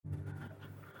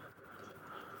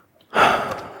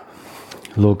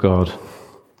Lord God,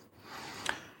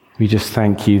 we just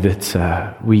thank you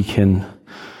that we can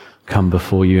come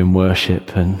before you in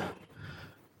worship and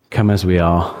come as we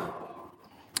are.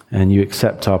 And you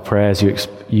accept our prayers,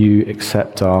 you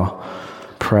accept our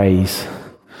praise.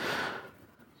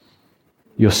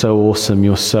 You're so awesome,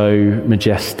 you're so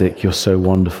majestic, you're so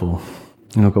wonderful.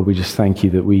 And Lord God, we just thank you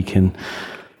that we can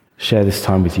share this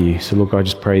time with you. So Lord God, I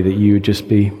just pray that you would just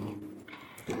be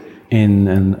in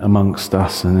and amongst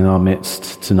us and in our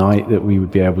midst tonight, that we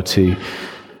would be able to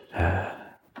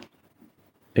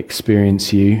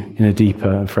experience you in a deeper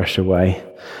and fresher way,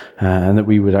 and that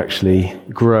we would actually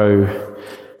grow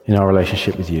in our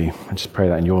relationship with you. I just pray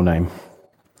that in your name.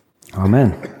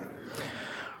 Amen.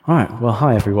 All right, well,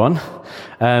 hi everyone.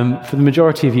 For the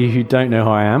majority of you who don't know who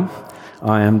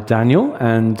I am Daniel,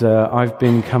 and I've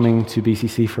been coming to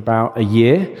BCC for about a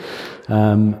year.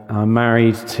 I'm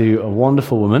married to a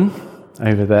wonderful woman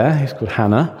over there who's called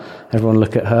Hannah. Everyone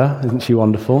look at her. Isn't she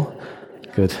wonderful?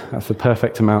 Good. That's the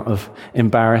perfect amount of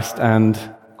embarrassed and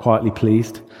quietly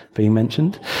pleased being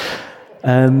mentioned.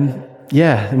 And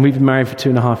we've been married for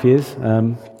 2.5 years.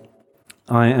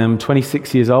 I am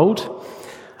 26 years old,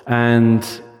 and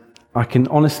I can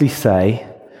honestly say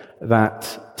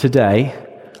that today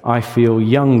I feel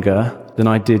younger than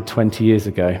I did 20 years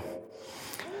ago.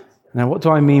 Now, what do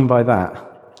I mean by that?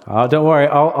 Don't worry,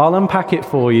 I'll unpack it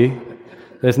for you.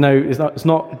 It's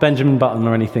not Benjamin Button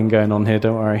or anything going on here,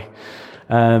 don't worry.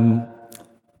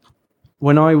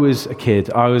 When I was a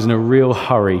kid, I was in a real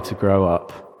hurry to grow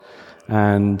up.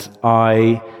 And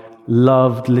I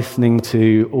loved listening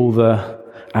to all the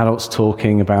adults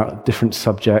talking about different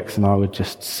subjects, and I would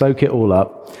just soak it all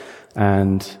up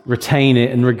and retain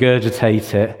it and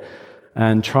regurgitate it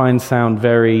and try and sound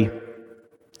very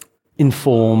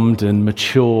informed and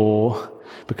mature,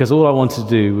 because all I wanted to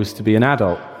do was to be an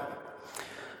adult.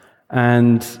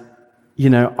 And,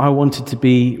 I wanted to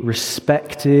be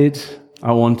respected,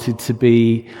 I wanted to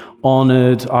be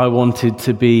honored, I wanted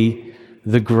to be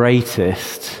the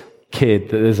greatest kid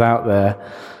that is out there.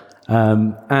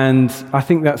 And I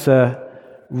think that's a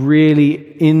really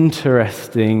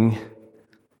interesting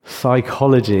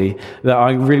psychology that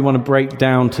I really want to break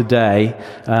down today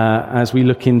as we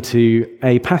look into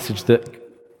a passage that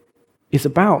is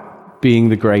about being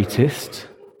the greatest.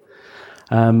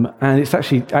 And it's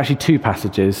actually two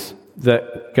passages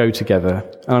that go together.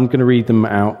 And I'm going to read them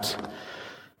out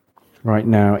right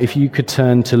now. If you could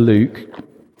turn to Luke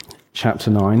chapter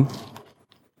 9,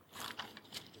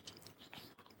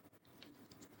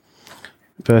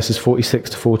 verses 46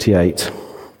 to 48.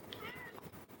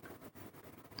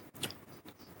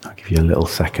 I'll give you a little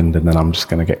second and then I'm just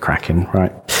going to get cracking,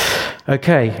 right?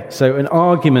 Okay, so an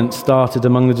argument started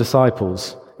among the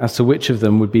disciples as to which of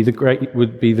them would be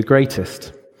the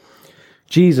greatest.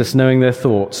 Jesus, knowing their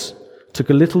thoughts, took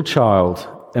a little child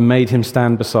and made him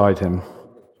stand beside him.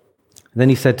 Then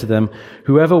he said to them,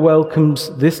 "Whoever welcomes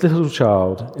this little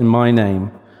child in my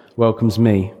name welcomes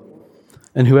me.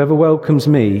 And whoever welcomes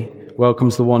me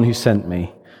welcomes the one who sent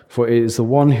me. For it is the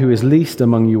one who is least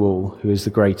among you all who is the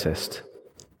greatest."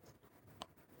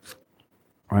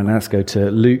 All right, now let's go to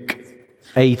Luke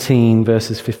 18,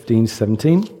 verses 15 to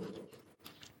 17.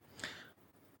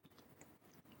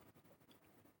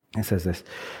 It says this: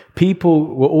 "People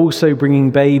were also bringing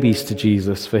babies to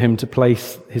Jesus for him to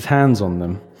place his hands on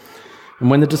them. And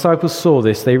when the disciples saw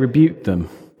this, they rebuked them.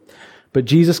 But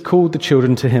Jesus called the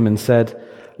children to him and said,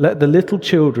 'Let the little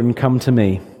children come to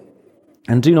me,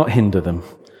 and do not hinder them,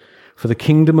 for the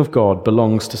kingdom of God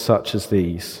belongs to such as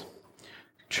these.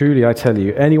 Truly I tell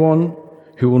you, anyone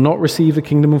who will not receive the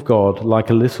kingdom of God like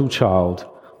a little child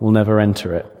will never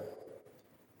enter it.'"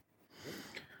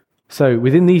 So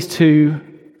within these two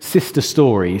sister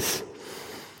stories,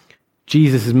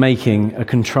 Jesus is making a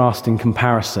contrasting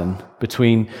comparison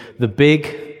between the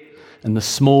big and the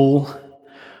small,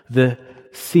 the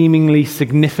seemingly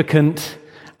significant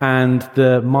and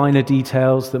the minor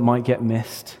details that might get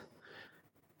missed,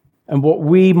 and what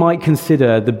we might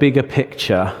consider the bigger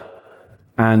picture,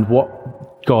 and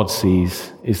what God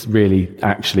sees is really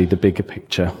actually the bigger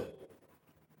picture.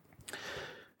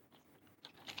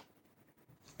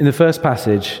 In the first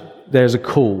passage, there's a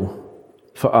call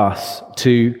for us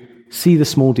to see the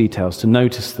small details, to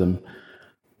notice them,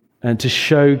 and to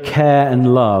show care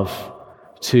and love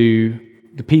to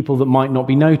the people that might not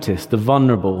be noticed, the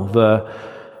vulnerable, the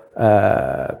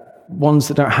ones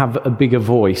that don't have a bigger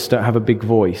voice, don't have a big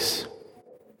voice.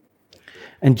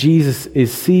 And Jesus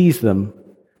sees them,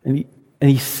 and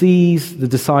he sees the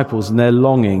disciples and their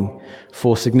longing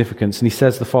for significance. And he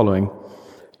says the following: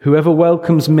 "Whoever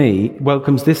welcomes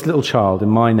this little child in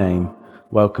my name,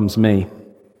 welcomes me."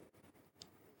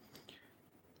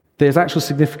 there's actual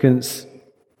significance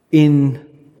in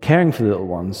caring for the little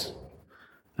ones.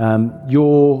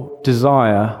 Your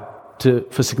desire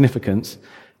for significance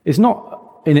is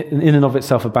not in and of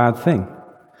itself a bad thing.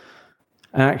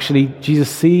 And actually, Jesus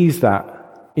sees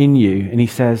that in you, and he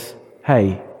says,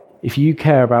 hey, if you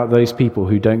care about those people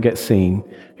who don't get seen,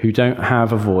 who don't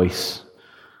have a voice,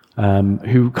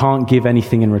 who can't give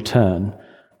anything in return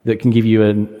that can give you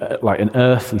an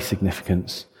earthly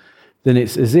significance, then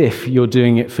it's as if you're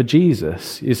doing it for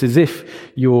Jesus. It's as if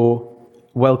you're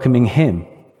welcoming him.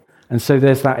 And so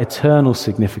there's that eternal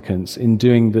significance in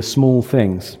doing the small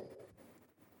things.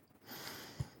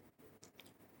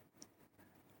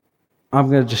 I'm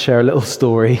going to just share a little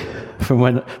story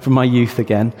from my youth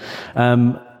again.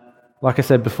 Like I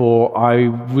said before, I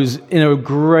was in a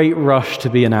great rush to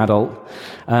be an adult,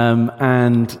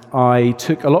 and I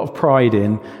took a lot of pride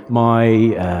in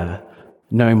my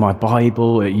knowing my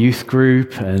Bible at youth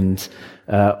group and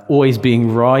always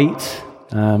being right,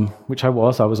 which I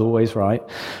was always right.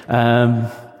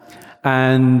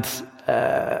 And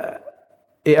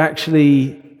it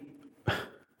actually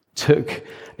took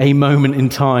a moment in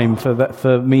time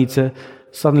for me to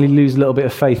suddenly lose a little bit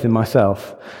of faith in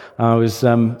myself. I was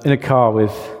in a car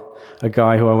with a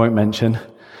guy who I won't mention,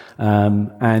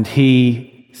 and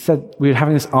he said we were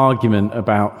having this argument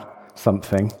about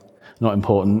something, not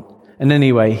important. And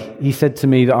anyway, he said to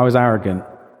me that I was arrogant,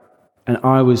 and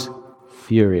I was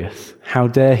furious. How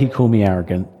dare he call me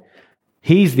arrogant?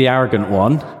 He's the arrogant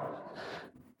one.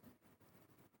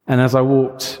 And as I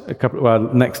walked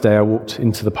next day I walked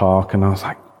into the park, and I was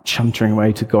like chuntering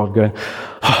away to God, going,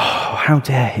 oh, how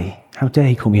dare he? How dare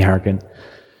he call me arrogant?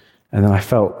 And then I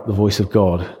felt the voice of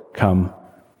God come,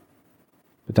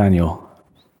 but Daniel,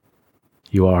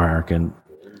 you are arrogant.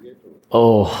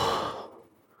 Oh,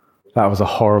 that was a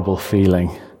horrible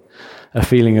feeling. A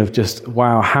feeling of just,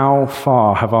 wow, how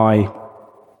far have I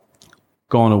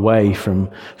gone away from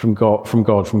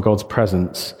God's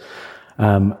presence?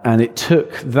 And it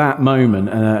took that moment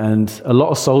and a lot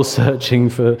of soul searching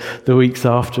for the weeks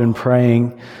after, and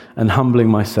praying and humbling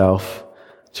myself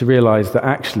to realize that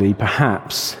actually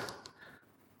perhaps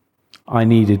I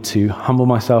needed to humble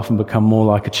myself and become more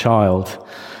like a child.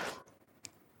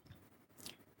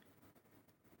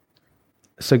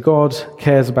 So God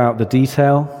cares about the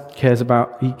detail, He cares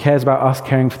about us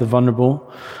caring for the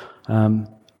vulnerable,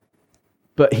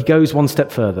 but he goes one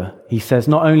step further. He says,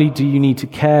 not only do you need to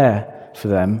care for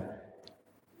them,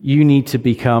 you need to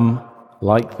become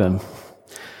like them.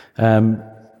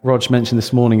 Rog mentioned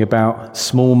this morning about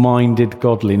small-minded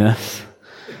godliness,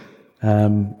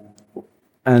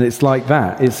 and it's like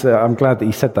that. I'm glad that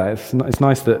he said that. It's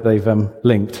nice that they've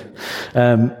linked.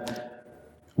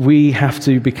 We have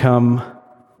to become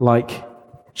like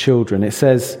children. It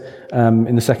says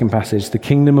in the second passage, the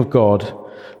kingdom of God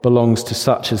belongs to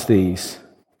such as these,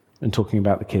 and talking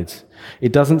about the kids.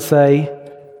 It doesn't say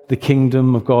the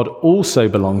kingdom of God also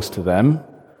belongs to them.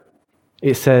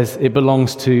 It says it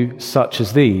belongs to such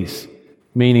as these,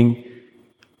 meaning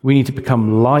we need to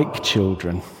become like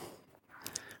children.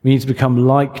 We need to become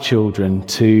like children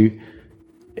to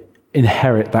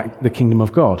inherit the kingdom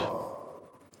of God.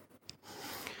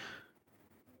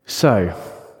 So,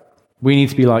 we need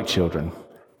to be like children.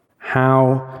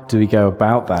 How do we go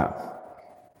about that?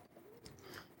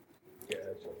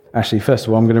 Actually, first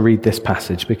of all, I'm going to read this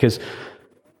passage, because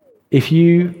if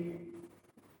you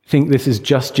think this is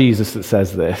just Jesus that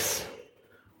says this,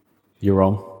 you're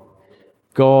wrong.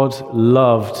 God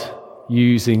loved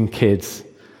using kids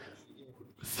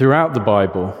throughout the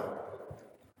Bible.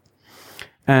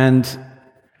 And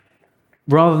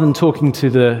rather than talking to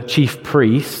the chief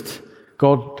priest,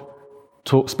 God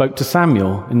spoke to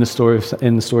Samuel in the story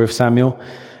of Samuel.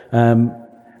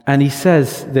 And he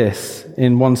says this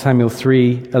in 1 Samuel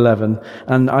 3:11,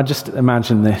 and I just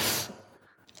imagine this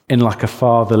in like a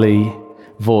fatherly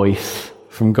voice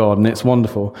from God, and it's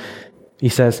wonderful. He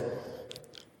says,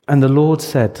 and the Lord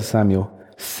said to Samuel,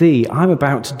 see, I'm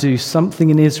about to do something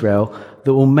in Israel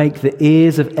that will make the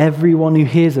ears of everyone who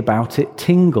hears about it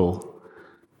tingle.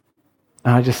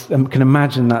 And I just can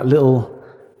imagine that little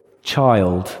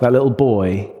child, that little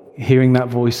boy, hearing that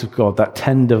voice of God, that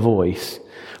tender voice,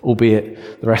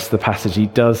 albeit the rest of the passage, he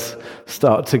does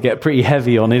start to get pretty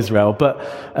heavy on Israel. But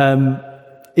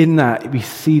in that, we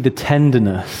see the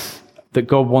tenderness that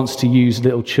God wants to use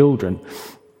little children.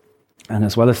 And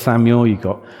as well as Samuel, you've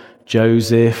got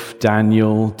Joseph,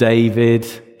 Daniel, David,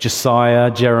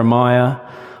 Josiah, Jeremiah,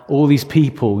 all these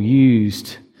people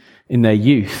used in their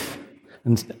youth.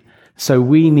 And so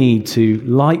we need to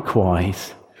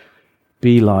likewise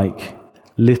be like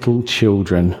little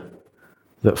children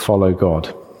that follow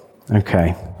God.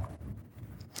 Okay.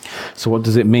 So what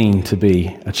does it mean to be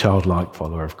a childlike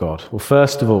follower of God? Well,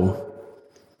 first of all,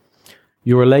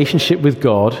 your relationship with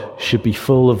God should be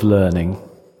full of learning.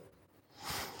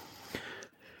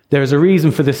 There is a reason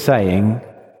for this saying,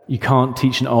 you can't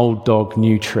teach an old dog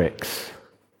new tricks.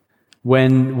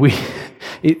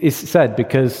 It's said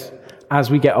because as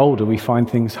we get older, we find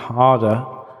things harder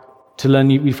to learn.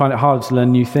 We find it harder to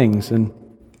learn new things. And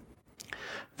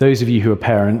those of you who are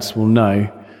parents will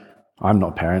know, I'm not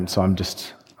a parent, so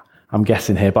I'm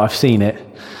guessing here, but I've seen it,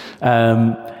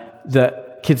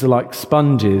 that kids are like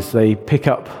sponges. They pick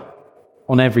up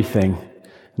on everything.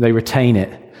 They retain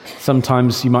it.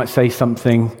 Sometimes you might say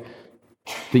something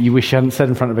that you wish you hadn't said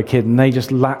in front of a kid, and they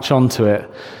just latch onto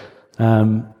it.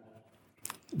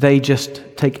 They just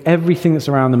take everything that's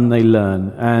around them and they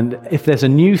learn. And if there's a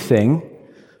new thing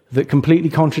that completely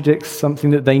contradicts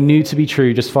something that they knew to be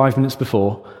true just 5 minutes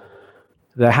before,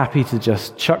 they're happy to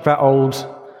just chuck that old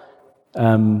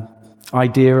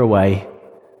idea away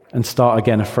and start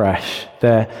again afresh.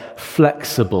 They're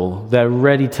flexible. They're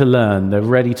ready to learn. They're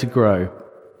ready to grow.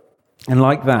 And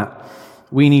like that,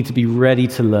 we need to be ready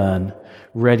to learn,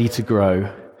 ready to grow.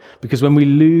 Because when we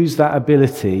lose that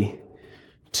ability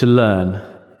to learn,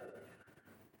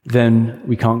 then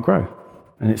we can't grow.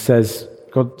 And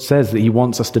God says that he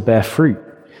wants us to bear fruit.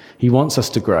 He wants us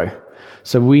to grow.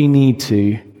 So we need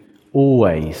to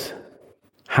always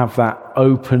have that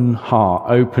open heart,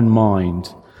 open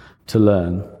mind to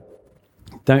learn.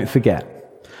 Don't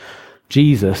forget,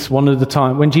 Jesus,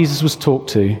 when Jesus was talked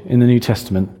to in the New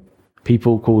Testament,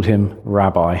 people called him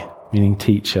Rabbi, meaning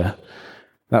teacher.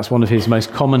 That's one of his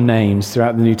most common names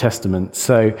throughout the New Testament.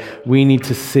 So we need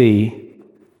to see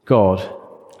God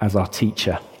as our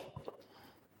teacher.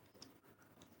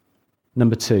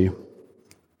 Number 2,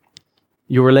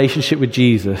 your relationship with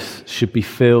Jesus should be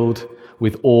filled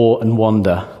with awe and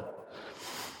wonder.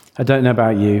 I don't know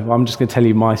about you. I'm just going to tell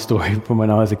you my story from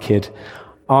when I was a kid.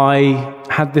 I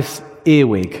had this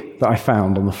earwig that I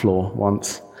found on the floor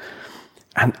once,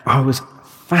 and I was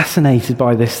fascinated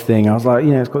by this thing. I was like,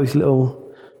 it's got these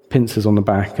little pincers on the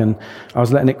back, and I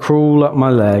was letting it crawl up my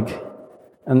leg,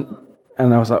 and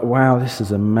I was like, wow, this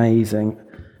is amazing.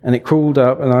 And it crawled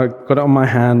up, and I got it on my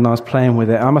hand, and I was playing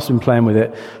with it. I must have been playing with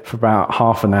it for about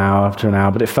half an hour to an hour,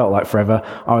 but it felt like forever.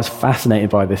 I was fascinated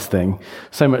by this thing,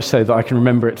 so much so that I can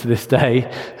remember it to this day,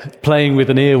 playing with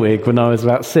an earwig when I was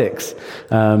about 6.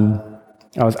 I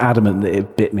was adamant that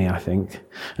it bit me, I think.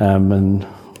 And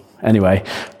anyway,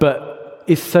 but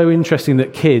it's so interesting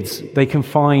that kids, they can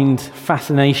find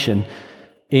fascination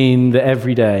in the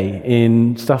everyday,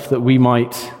 in stuff that we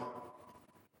might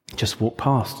just walk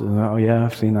past and oh yeah,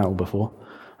 I've seen that all before.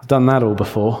 I've done that all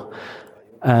before.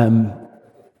 And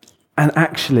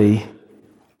actually,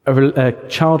 a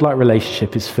childlike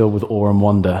relationship is filled with awe and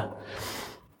wonder.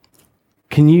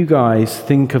 Can you guys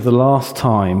think of the last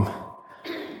time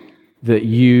that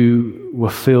you were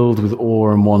filled with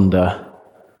awe and wonder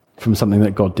from something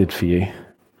that God did for you?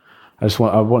 I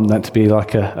want that to be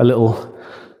like a little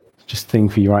just thing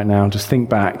for you right now. Just think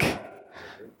back.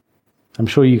 I'm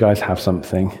sure you guys have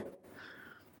something.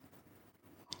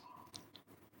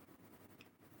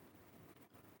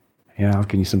 Yeah, I'll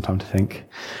give you some time to think.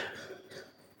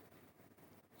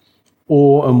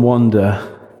 Awe and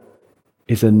wonder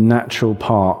is a natural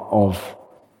part of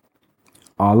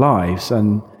our lives,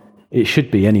 and it should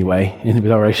be anyway,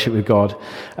 with our relationship with God.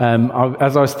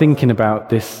 As I was thinking about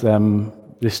this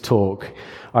talk,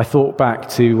 I thought back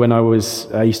to when I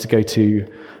used to go to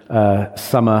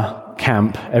summer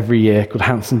camp every year called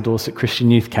Hanson Dorset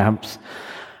Christian Youth Camps.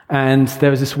 And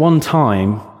there was this one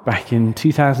time back in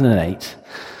 2008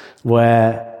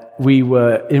 where we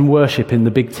were in worship in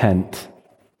the big tent,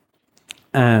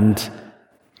 and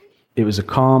it was a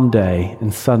calm day,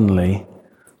 and suddenly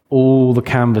all the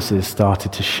canvases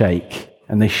started to shake,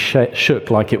 and they shook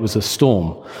like it was a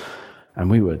storm. And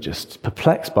we were just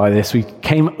perplexed by this.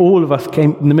 All of us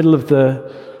came in the middle of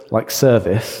the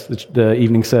service, the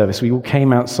evening service. We all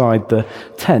came outside the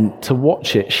tent to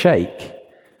watch it shake,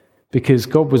 because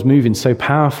God was moving so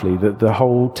powerfully that the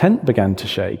whole tent began to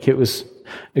shake. It was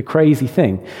a crazy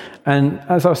thing. And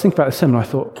as I was thinking about the sermon, I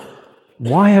thought,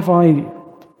 why have I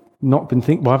not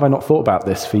thought about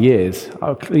this for years?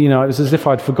 It was as if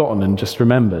I'd forgotten and just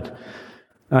remembered.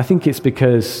 And I think it's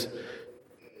because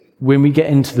when we get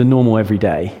into the normal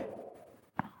everyday,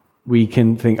 we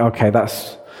can think, okay,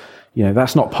 that's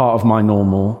not part of my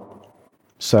normal,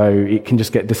 so it can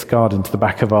just get discarded into the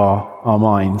back of our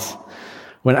minds,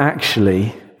 when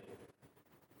actually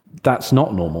that's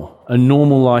not normal. A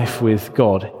normal life with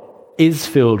God is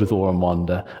filled with awe and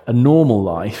wonder. A normal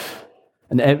life,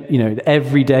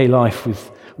 everyday life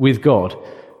with God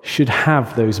should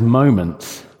have those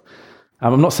moments.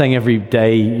 I'm not saying every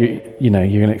day you're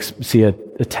going to see a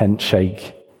tent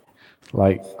shake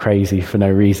like crazy for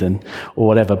no reason or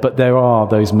whatever, but there are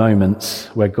those moments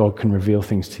where God can reveal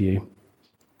things to you.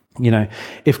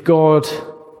 If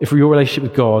your relationship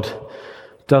with God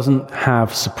doesn't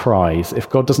have surprise, if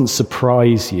God doesn't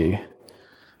surprise you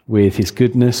with his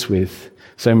goodness, with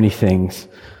so many things,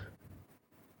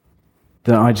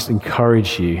 then I just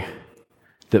encourage you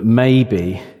that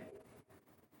maybe,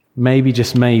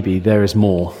 just maybe, there is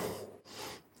more.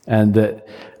 And that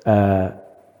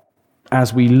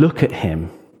as we look at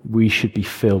him, we should be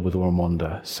filled with awe and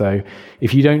wonder. So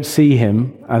if you don't see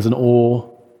him as an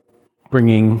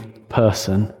awe-bringing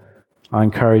person, I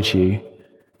encourage you,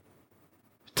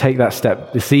 take that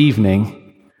step this evening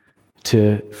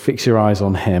to fix your eyes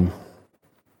on him.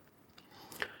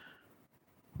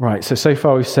 Right, so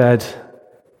far we've said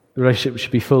the relationship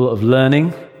should be full of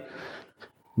learning,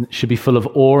 it should be full of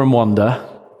awe and wonder.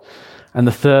 And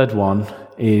the third one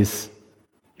is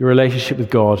your relationship with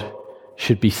God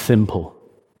should be simple.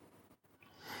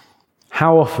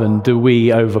 How often do we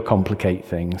overcomplicate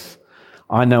things?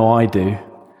 I know I do.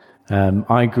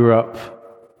 I grew up,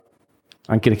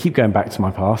 I'm going to keep going back to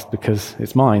my past because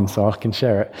it's mine, so I can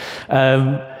share it.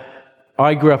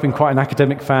 I grew up in quite an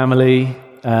academic family,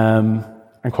 and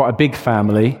quite a big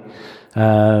family,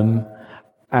 and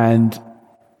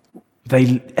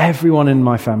everyone in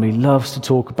my family loves to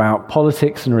talk about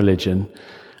politics and religion.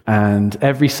 And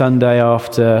every Sunday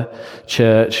after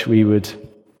church, we would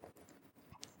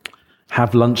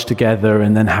have lunch together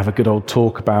and then have a good old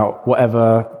talk about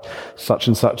whatever, such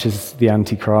and such is the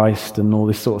Antichrist and all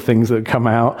these sort of things that come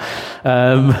out.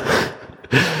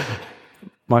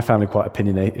 My family quite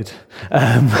opinionated.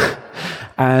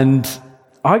 And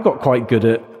I got quite good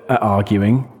at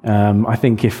arguing. I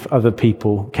think if other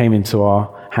people came into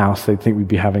our house, they'd think we'd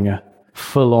be having a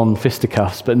full-on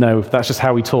fisticuffs, but no, that's just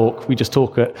how we talk. We just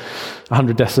talk at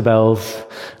 100 decibels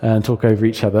and talk over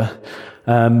each other.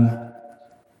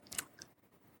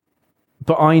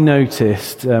 But I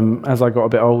noticed, as I got a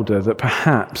bit older, that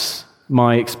perhaps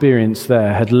my experience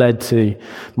there had led to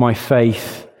my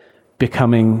faith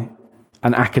becoming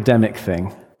an academic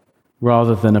thing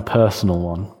rather than a personal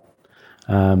one.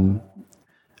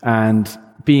 And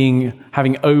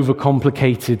having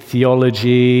overcomplicated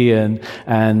theology and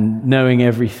knowing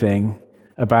everything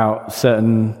about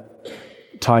certain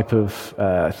type of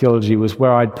theology was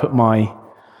where I'd put my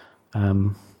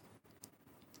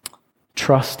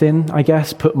trust in, I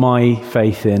guess, put my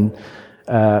faith in,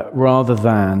 rather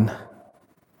than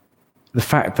the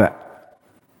fact that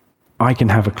I can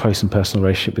have a close and personal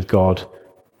relationship with God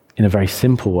in a very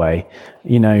simple way.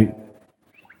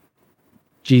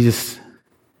 Jesus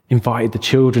invited the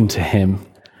children to him,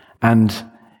 and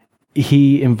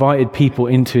he invited people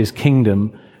into his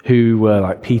kingdom who were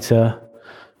like Peter,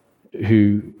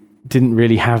 who didn't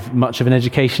really have much of an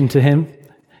education to him,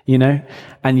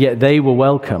 and yet they were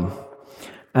welcome.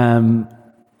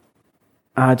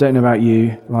 I don't know about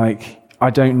you, I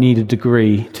don't need a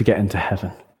degree to get into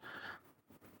heaven.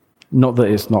 Not that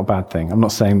it's not a bad thing. I'm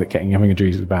not saying that having a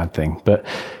degree is a bad thing, but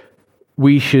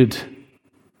we should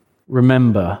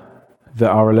remember that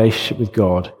our relationship with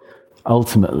God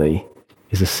ultimately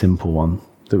is a simple one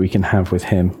that we can have with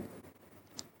him.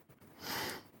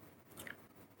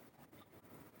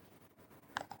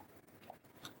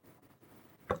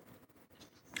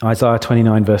 Isaiah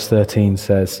 29 verse 13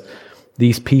 says,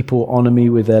 "These people honor me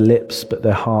with their lips, but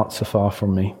their hearts are far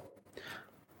from me."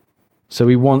 So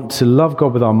we want to love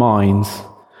God with our minds,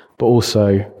 but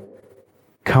also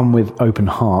come with open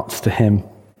hearts to him.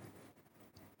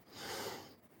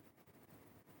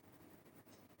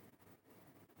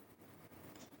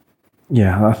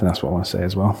 Yeah, I think that's what I want to say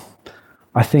as well.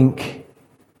 I think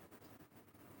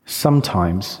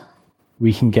sometimes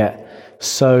we can get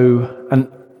so, and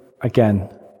again,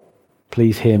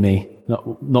 please hear me,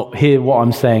 not hear what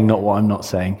I'm saying, not what I'm not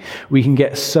saying. We can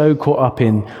get so caught up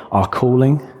in our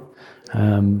calling,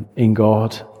 in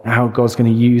God, how God's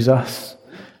going to use us,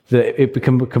 that it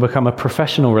can become a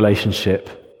professional relationship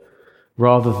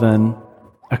rather than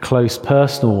a close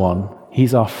personal one.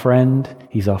 He's our friend,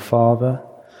 he's our Father,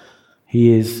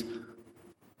 he is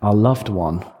our loved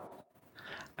one.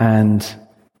 And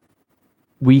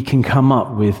we can come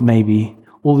up with maybe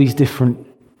all these different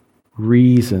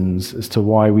reasons as to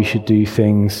why we should do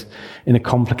things in a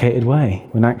complicated way,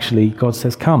 when actually God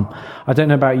says, come. I don't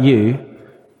know about you,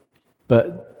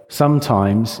 but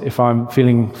sometimes if I'm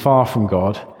feeling far from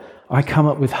God, I come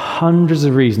up with hundreds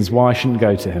of reasons why I shouldn't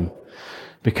go to him,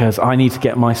 because I need to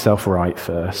get myself right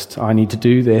first. I need to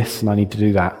do this and I need to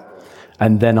do that,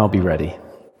 and then I'll be ready.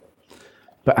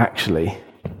 But actually,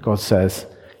 God says,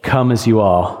 come as you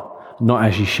are, not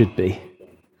as you should be.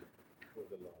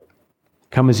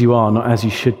 Come as you are, not as you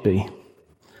should be.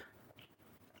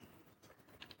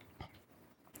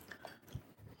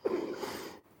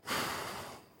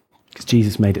 Because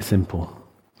Jesus made it simple.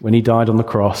 When he died on the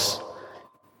cross,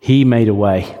 he made a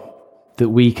way that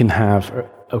we can have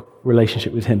a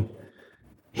relationship with him.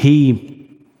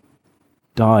 He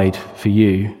died for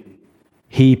you.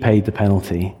 He paid the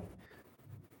penalty.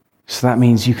 So that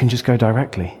means you can just go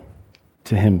directly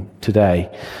to him today.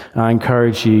 And I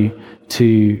encourage you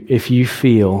to, if you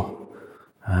feel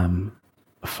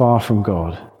far from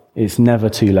God, it's never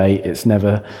too late, it's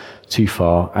never too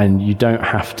far, and you don't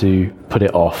have to put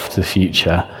it off to the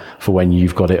future for when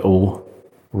you've got it all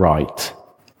right.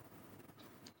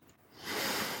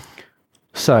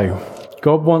 So,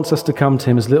 God wants us to come to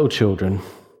him as little children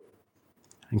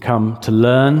and come to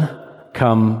learn,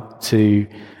 come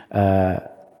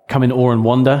in awe and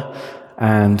wonder,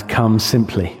 and come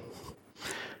simply.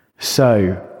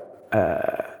 So,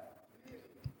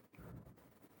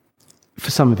 for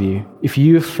some of you, if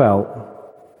you have felt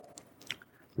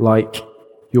like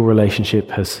your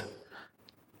relationship has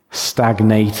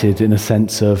stagnated in a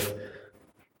sense of,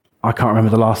 I can't remember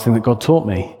the last thing that God taught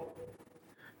me,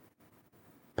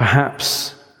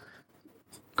 perhaps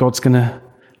God's going to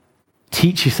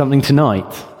teach you something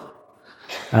tonight.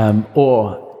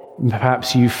 Or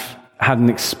perhaps you've had an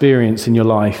experience in your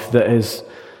life that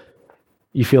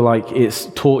you feel like it's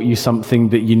taught you something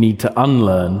that you need to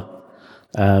unlearn.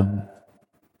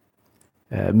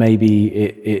 Maybe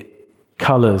it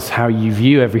colours how you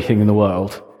view everything in the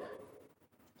world.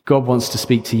 God wants to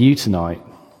speak to you tonight.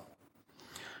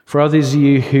 For others of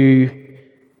you who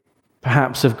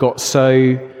perhaps have got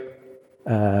so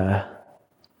I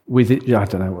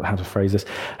don't know how to phrase this,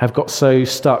 have got so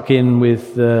stuck in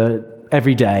with the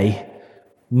everyday,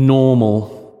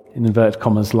 normal, in inverted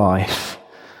commas, life,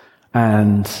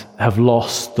 and have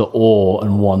lost the awe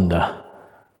and wonder.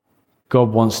 God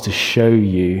wants to show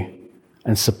you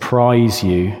and surprise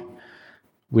you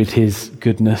with his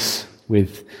goodness,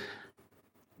 with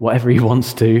whatever he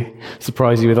wants to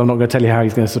surprise you with. I'm not going to tell you how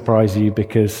he's going to surprise you,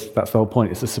 because that's the whole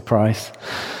point, it's a surprise.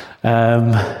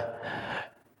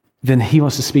 Then he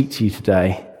wants to speak to you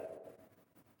today.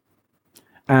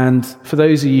 And for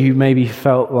those of you who maybe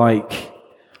felt like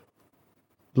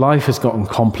life has gotten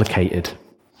complicated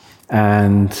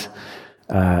and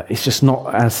it's just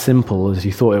not as simple as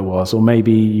you thought it was, or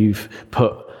maybe you've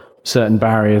put certain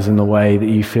barriers in the way that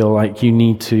you feel like you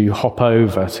need to hop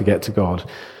over to get to God,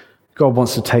 God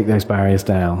wants to take those barriers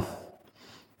down.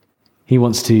 He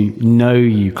wants to know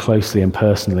you closely and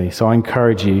personally. So I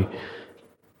encourage you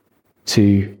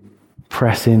to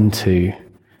press into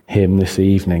him this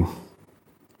evening.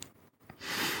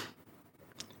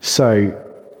 So,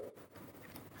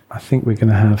 I think we're going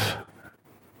to have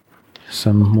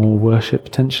some more worship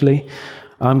potentially.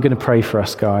 I'm going to pray for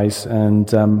us, guys,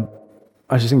 and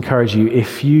I just encourage you,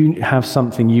 if you have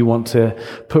something you want to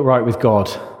put right with God,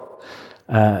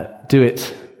 do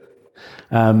it.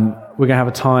 We're going to have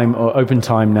a time, or open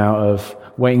time now, of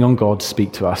waiting on God to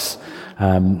speak to us.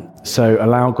 So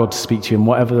allow God to speak to you in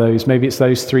whatever those, maybe it's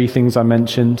those three things I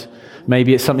mentioned,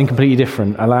 maybe it's something completely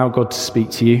different. Allow God to speak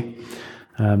to you.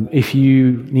 If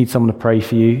you need someone to pray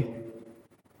for you,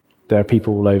 there are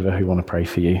people all over who want to pray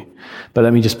for you. But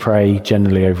let me just pray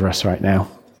generally over us right now.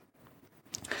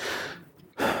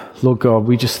 Lord God,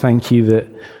 we just thank you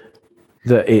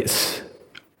that it's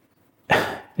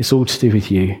all to do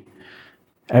with you.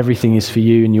 Everything is for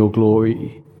you and your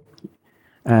glory.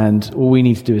 And all we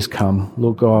need to do is come.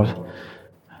 Lord God,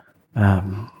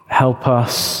 help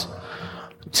us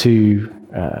to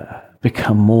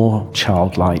become more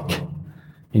childlike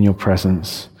in your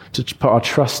presence, to put our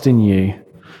trust in you,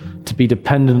 to be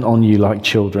dependent on you like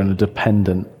children are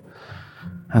dependent.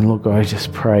 And Lord God, I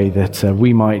just pray that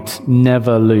we might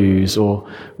never lose, we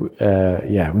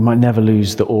might never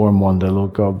lose the awe and wonder.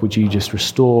 Lord God, would you just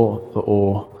restore the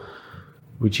awe?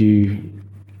 Would you,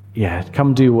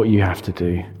 come do what you have to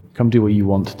do. Come do what you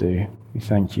want to do. We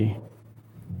thank you.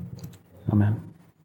 Amen.